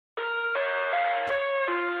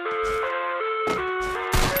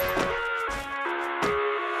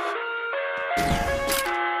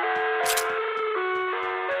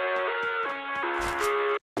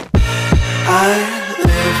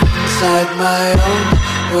my own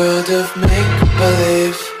world of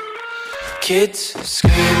make-believe. Kids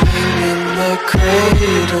screaming in the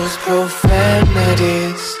cradles,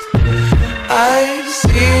 profanities. I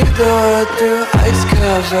see the world through ice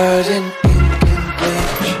covered in ink and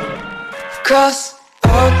bleach. Cross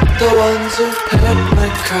out the ones who've heard my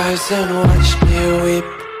cries and watched me weep.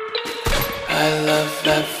 I love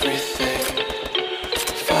everything.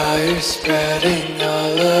 Fire spreading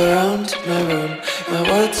all around my room. My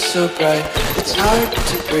world's so bright, it's hard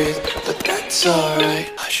to breathe, but that's alright.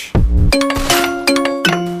 Hush.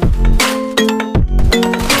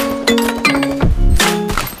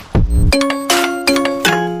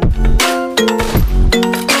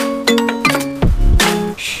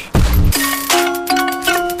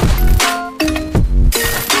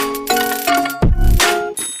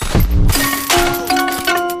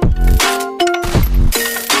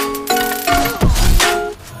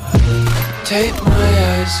 Take my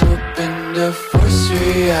eyes open to force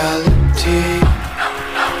reality.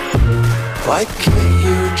 Why can't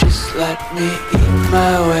you just let me eat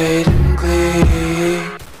my weight in glee?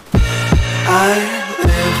 I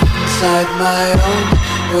live inside my own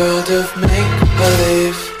world of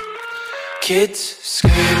make-believe. Kids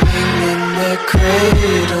screaming in their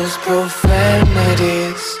cradles,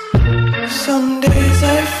 profanities. Some days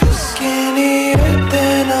I feel skinnier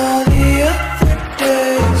than all the other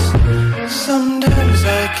days. Sometimes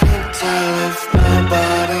I can't tell if my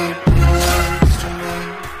body belongs to me.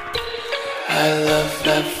 I love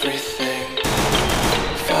everything.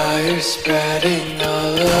 Fire spreading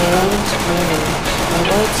all around my room. My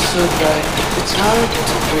world's so bright, it's hard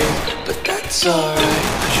to breathe, but that's alright.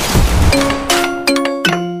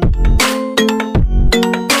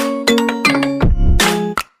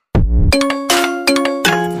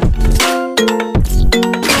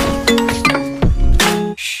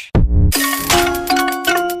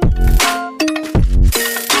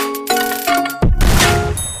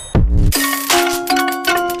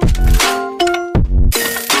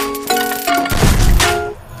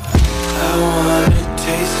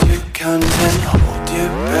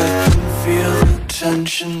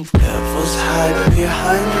 Devils hide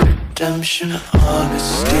behind redemption.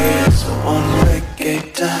 Honesty is a one-way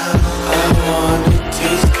gate to hell. I wanna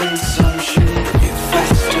taste consumption. Breathe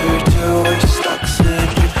faster to waste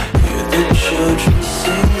oxygen. Hear the children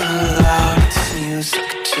sing aloud. It's music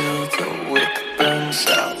till the wick burns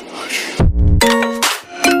out.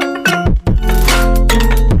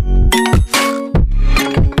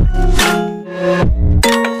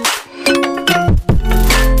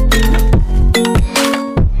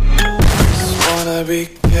 Be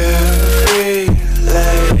carefree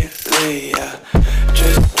lately, yeah.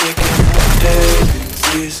 Just taking my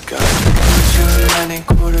daisies. Got too many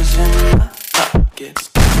quarters in my pockets.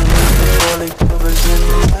 Too many fully covers in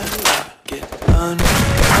my locket.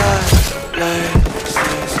 Untied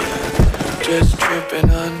laces, yeah. Just tripping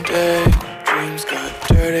on daydreams. Got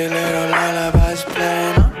dirty little lullabies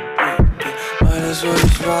playing on repeat. Might as well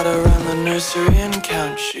just ride around the nursery and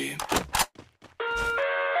count sheep.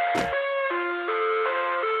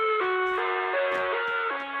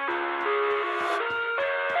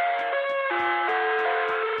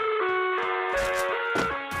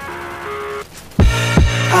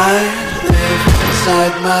 I live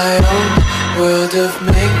inside my own world of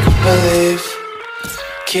make-believe.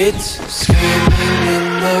 Kids screaming in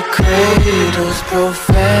the cradles,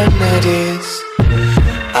 profanities.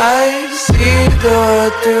 I see the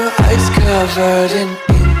world through ice covered in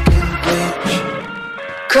ink and bleach.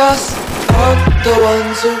 Cross out the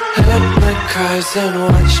ones who heard my cries and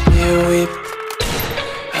watched me weep.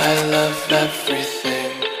 I love everything.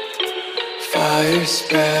 Fire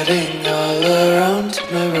spreading all around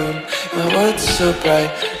my room. My world's so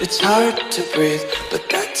bright, it's hard to breathe, but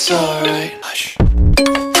that's alright. Hush.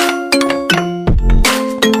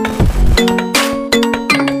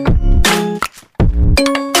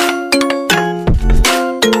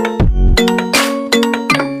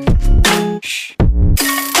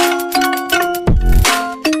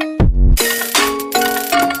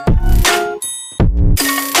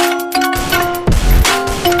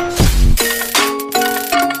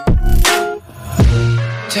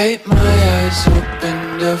 Take my eyes open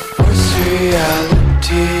to force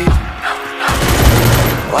reality.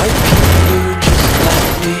 Why can't you just let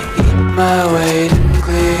me eat my weight in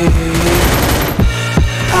glee?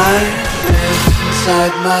 I live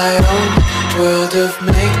inside my own world of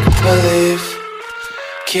make-believe.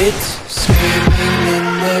 Kids screaming in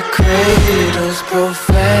their cradles,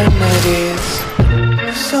 profanities.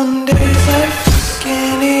 Some days I feel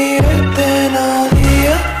skinnier than all the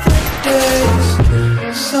other days.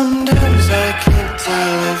 Sometimes I can't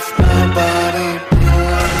tell if my body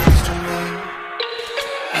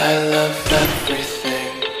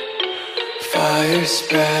colors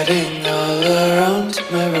spreading all around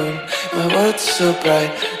my room. My world's so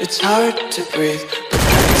bright, it's hard to breathe, but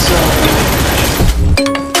that's alright.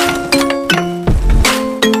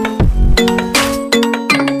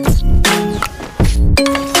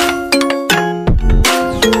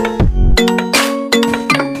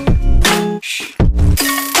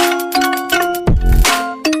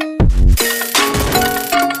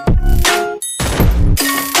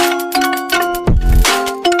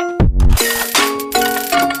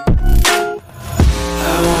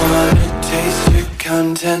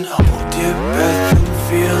 Content, hold your breath and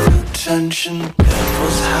feel the tension.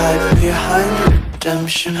 Devils hide behind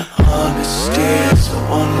redemption. Honesty is a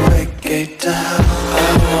one-way gate to hell. I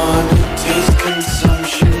wanna taste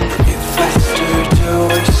consumption. Breathe faster to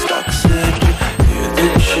waste oxygen. Hear the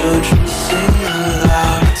children sing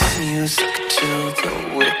aloud. It's music till the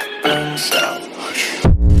wick burns out.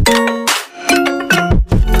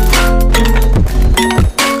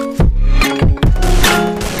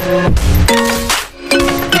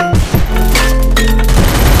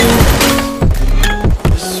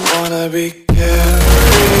 Be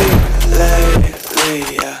carefree lately,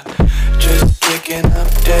 yeah. Just kicking up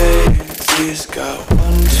daisies. Got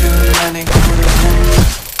one too many quarters in my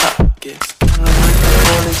pockets. Killing with the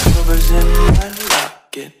holy silvers in my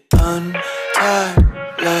locket. Untied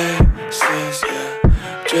laces, yeah.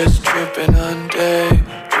 Just tripping on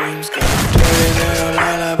daydreams. Got dirty little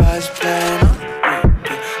lullabies playing on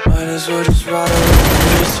repeat. Might as well just ride away from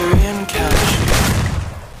misery and count sheep.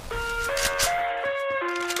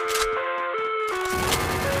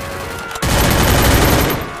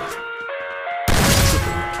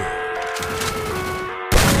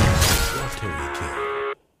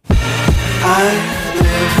 I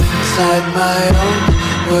live inside my own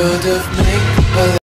world of make-believe.